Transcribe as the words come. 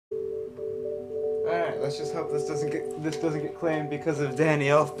let's just hope this doesn't get claimed because of Danny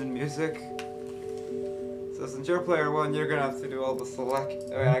Elfman music. So since you're player 1, you're gonna have to do all the select.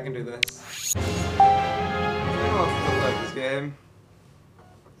 Oh yeah, I can do this. Who else has played this game?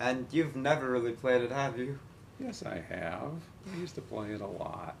 And you've never really played it, have you? Yes, I have. I used to play it a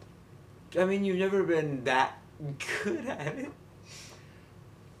lot. I mean, you've never been that good at it.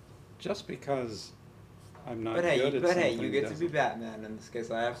 Just because I'm not good at something. But hey, you get to be Batman. In this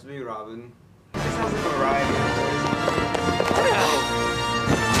case, I have to be Robin. This has a variety of voices.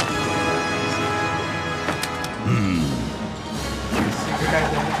 Secret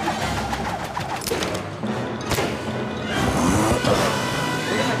identity.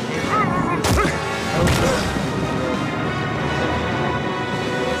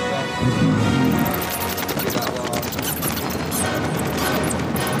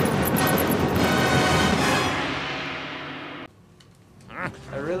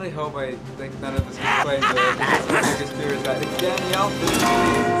 I really hope I think none of this gets played to it, because my biggest fear is that if Danny Elfman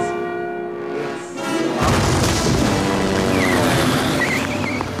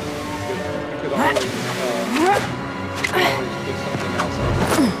You could always put something else on.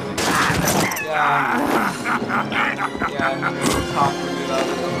 Yeah, I'm gonna talk to me about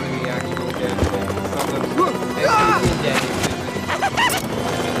the actual game. They always said he did,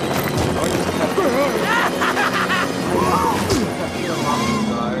 but it was wrong.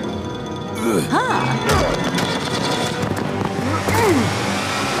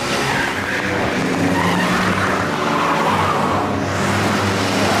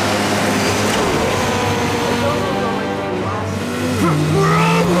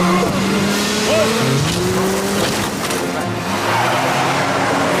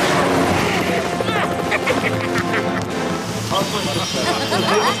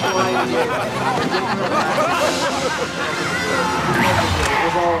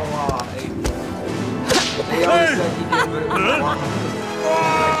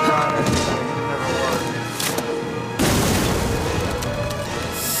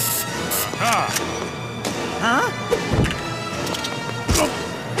 Huh?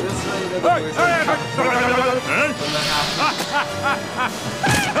 This way the boys are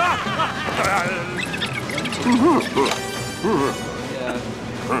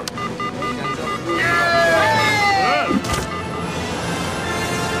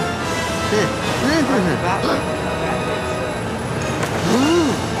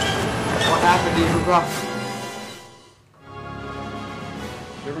What happened to you, Rob?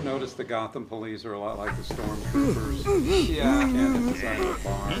 You ever notice the Gotham police are a lot like the stormtroopers? Yeah. Cannons out of a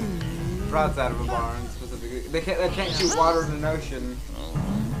barn. Rods out of a barn, specifically. They can't shoot water in an ocean.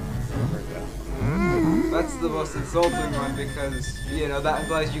 That's the most insulting one because, you know, that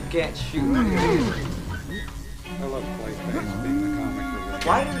implies you can't shoot. I love Clayface being the comic relief.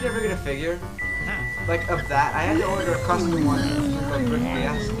 Why did we never get a figure? Like, of that? I had to order a custom one called Brick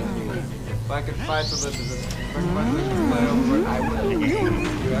Fiesta. If I could find something to just bring my play over it, I would.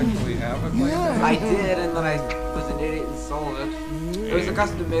 You actually have a Clayface? I did, and then I was an idiot and sold it. It was a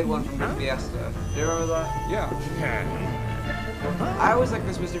custom made one from Brick Fiesta. Do you remember that? Yeah. I always like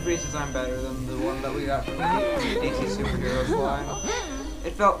this Mr. Freeze design better than the one that we got from the DC Superheroes line.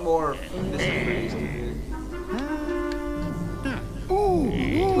 It felt more Mr. Freeze to me.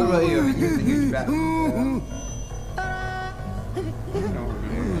 What about you? You're the huge Batman. I don't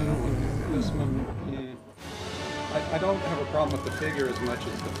remember. This one, yeah. I don't have a problem with the figure as much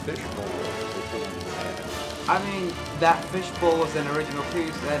as the fishbowl they put on his head. I mean, that fishbowl was an original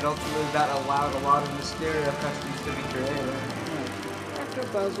piece, and ultimately that allowed a lot of Mysterio customs to be created. Dr.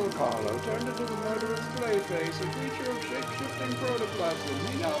 Basil Carlo turned into the murderous Clayface, a creature of shape-shifting protoplasm.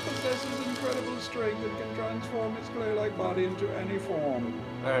 He now possesses incredible strength and can transform his clay-like body into any form.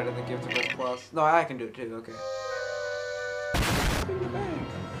 Alright, I think you have to go plus. No, I can do it too, okay.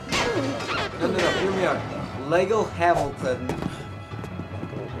 No, hear me out. Lego Hamilton.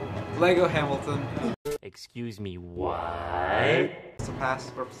 Lego Hamilton. Excuse me, what? It's a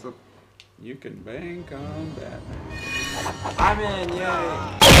past purpose of... You can bank on Batman. I'm in,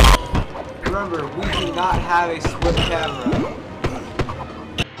 yay! Remember, we do not have a split camera.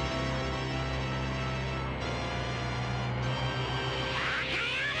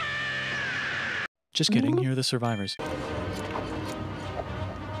 Just kidding, you're the survivors.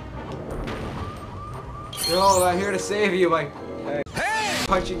 Yo, I'm here to save you by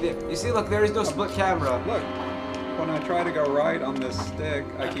punching the... You see, look, there is no split camera. Look, when I try to go right on this stick,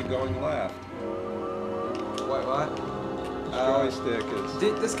 I keep going left. Wait, what? Joystick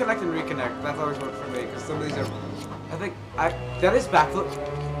is... Disconnect and reconnect. That's always worked for me, because some of these are... I think... That is backflip.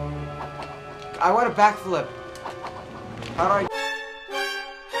 I want a backflip. How do I...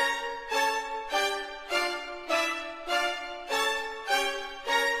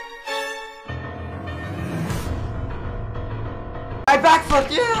 Fuck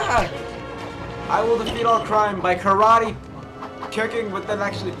yeah! I will defeat all crime by karate kicking, but then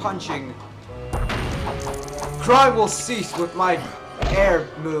actually punching. Crime will cease with my air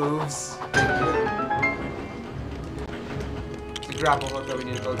moves. It's a grapple hook that we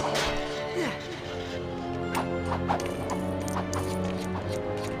need to build.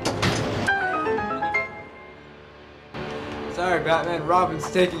 Sorry, Batman.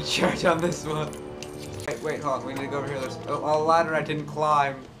 Robin's taking charge on this one. Wait, hold on. We need to go over here. There's a ladder I didn't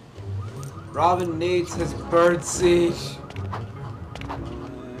climb. Robin needs his bird seed.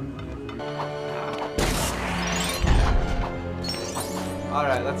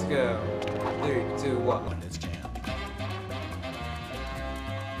 Alright, let's go. 3, 2, 1.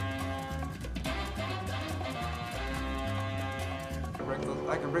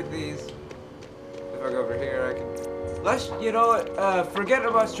 I can break these. If I go over here, I can... Let's, you know what, forget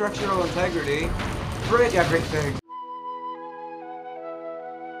about structural integrity. Break everything.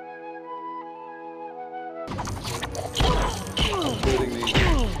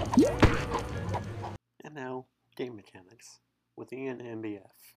 And now, game mechanics with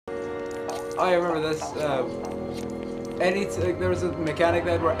IanNBF. Oh, I remember this. There was a mechanic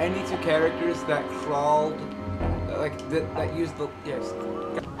that where any two characters that crawled, that used the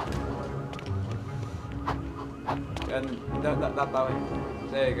and not that way.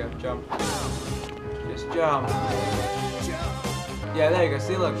 There you go, jump. Just jump. Yeah, there you go.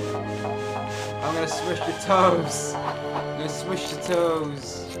 See, look. I'm gonna swish your toes. I'm gonna swish your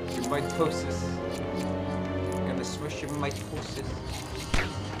toes. Your mitosis. I'm gonna swish your mitosis.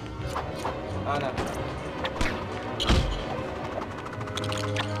 Oh no.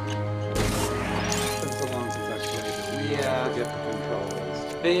 It's so long since I've played it. Yeah. Forget the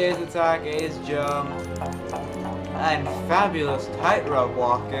controls. B is attack, A is jump. And fabulous tightrope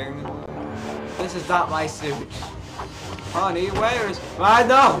walking. This is not my suit. Honey, where is my...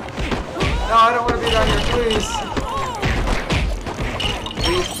 No! No, I don't want to be down here, please!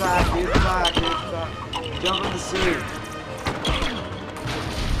 Be attack, be attack, be attack. Jump in the suit.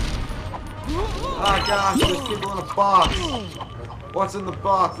 Oh gosh, there's people in a box. What's in the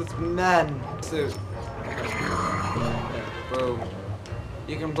box? It's men. Suit. Boom.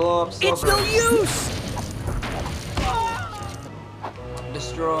 You can blow up silver. It's no use!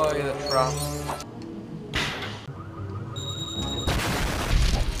 Destroy the trap.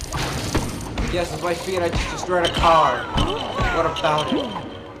 Yes, with my feet I just destroyed a car. What about it?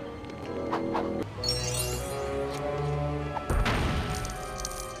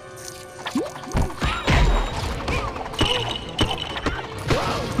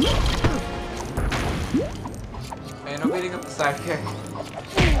 Hey, no beating up the sidekick.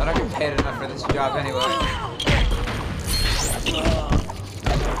 I don't get paid enough for this job anyway.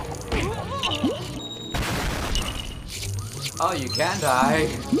 Oh, you can die.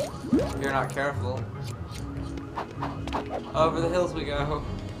 If you're not careful. Over the hills we go.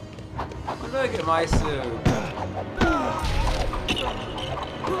 Where do I get my suit?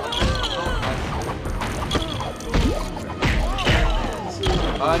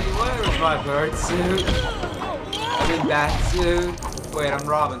 Honey, where is my bird suit? I mean bat suit. Wait, I'm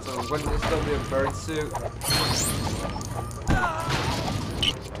Robin, so wouldn't it still be a bird suit?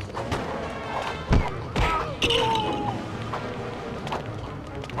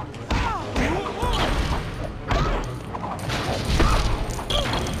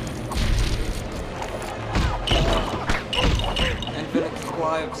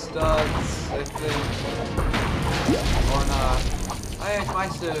 Of studs, I think. Or not. Hey, it's my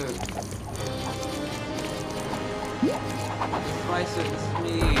suit. It's my suit, this is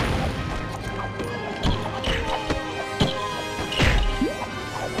me.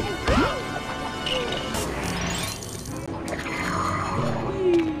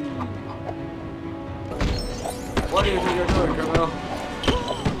 What do you think you're doing, criminal?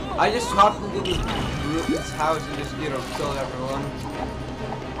 I just hopped into this house and just, you know, killed everyone.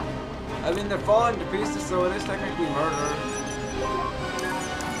 I mean, they're falling to pieces, so it is technically murder.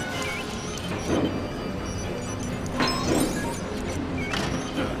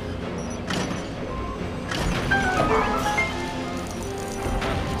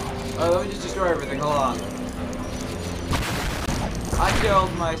 Oh, let me just destroy everything, hold on. I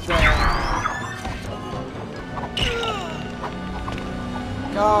killed myself.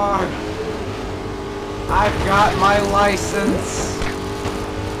 God. I've got my license.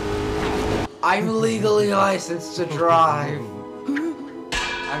 I'm legally licensed to drive.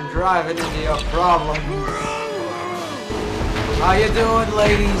 I'm driving into your problems. How you doing,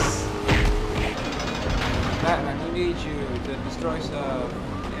 ladies? Batman, who needs you to destroy stuff?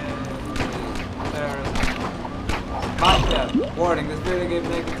 Yeah, terrorism. Yeah, warning, this video game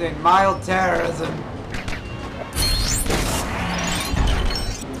may contain mild terrorism.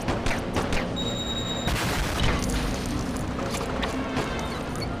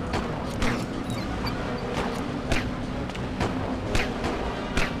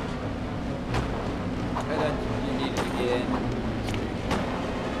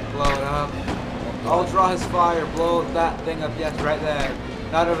 Blow it up. Ultra his fire, blow that thing up, yes, right there.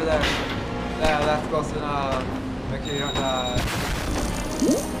 Not over there. There, that's close enough. Make sure you don't die.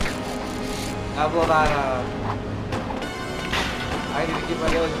 Now blow that up. I need to keep my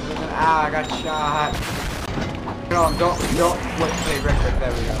nose moving. Ah, I got shot. No, don't wait, play Rick.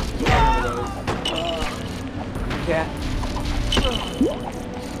 There we go. Remember those. You can't.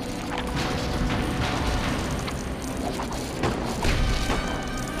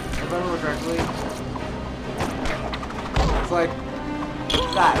 If I remember correctly, it's like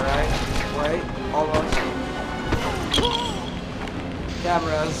that, right? Wait, almost.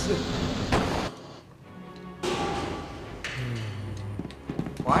 Cameras.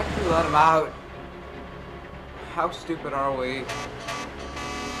 Why did we let him out? How stupid are we?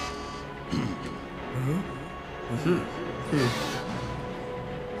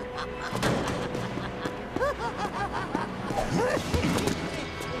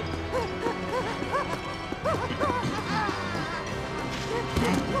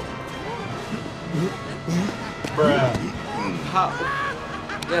 Bruh. How?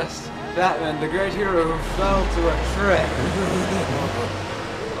 Yes, Batman, the great hero who fell to a trap.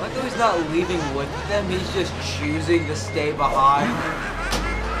 I like how he's not leaving with them, he's just choosing to stay behind.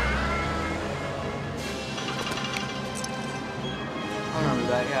 I remember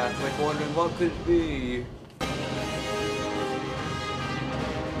that, yeah, it's like wondering what could it be.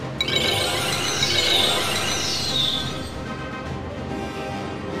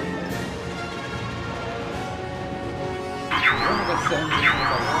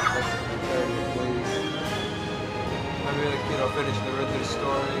 Finish the Riddler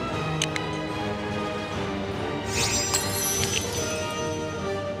story.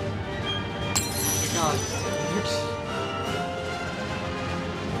 God,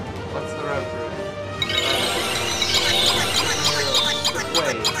 what's the reference?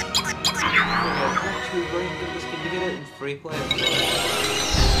 Wait. Actually, going to do this, can you get it in free play?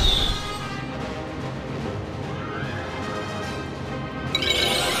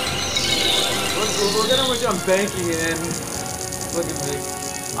 We're gonna wish I'm banking it in. Look at me.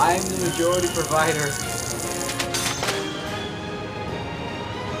 I am the majority provider.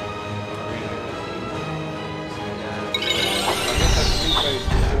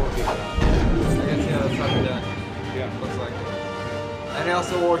 Yeah. Looks like it. And he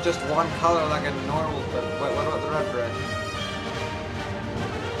also wore just one color like a normal, but what about the red brick?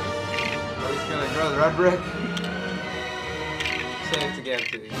 Oh, he's gonna grow the red brick? Save to give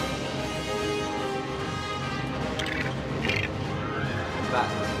to you. That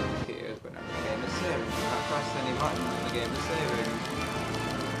appears whenever the game is saving. Do not press any button when the game is saving.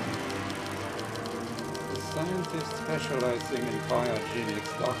 The scientist specializing in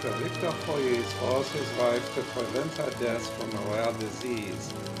biogenics, Dr. Victor Foyes, forced his wife to prevent her death from a rare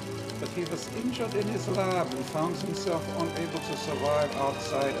disease. But he was injured in his lab and found himself unable to survive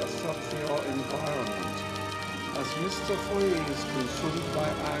outside a sub-zero environment. As Mr. Foyes, consumed by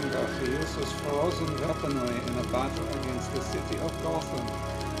anger, he uses frozen weaponry in a battle against the city of Gotham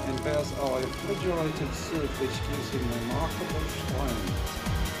and bears a refrigerated suit which gives him remarkable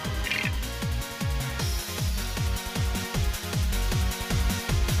strength.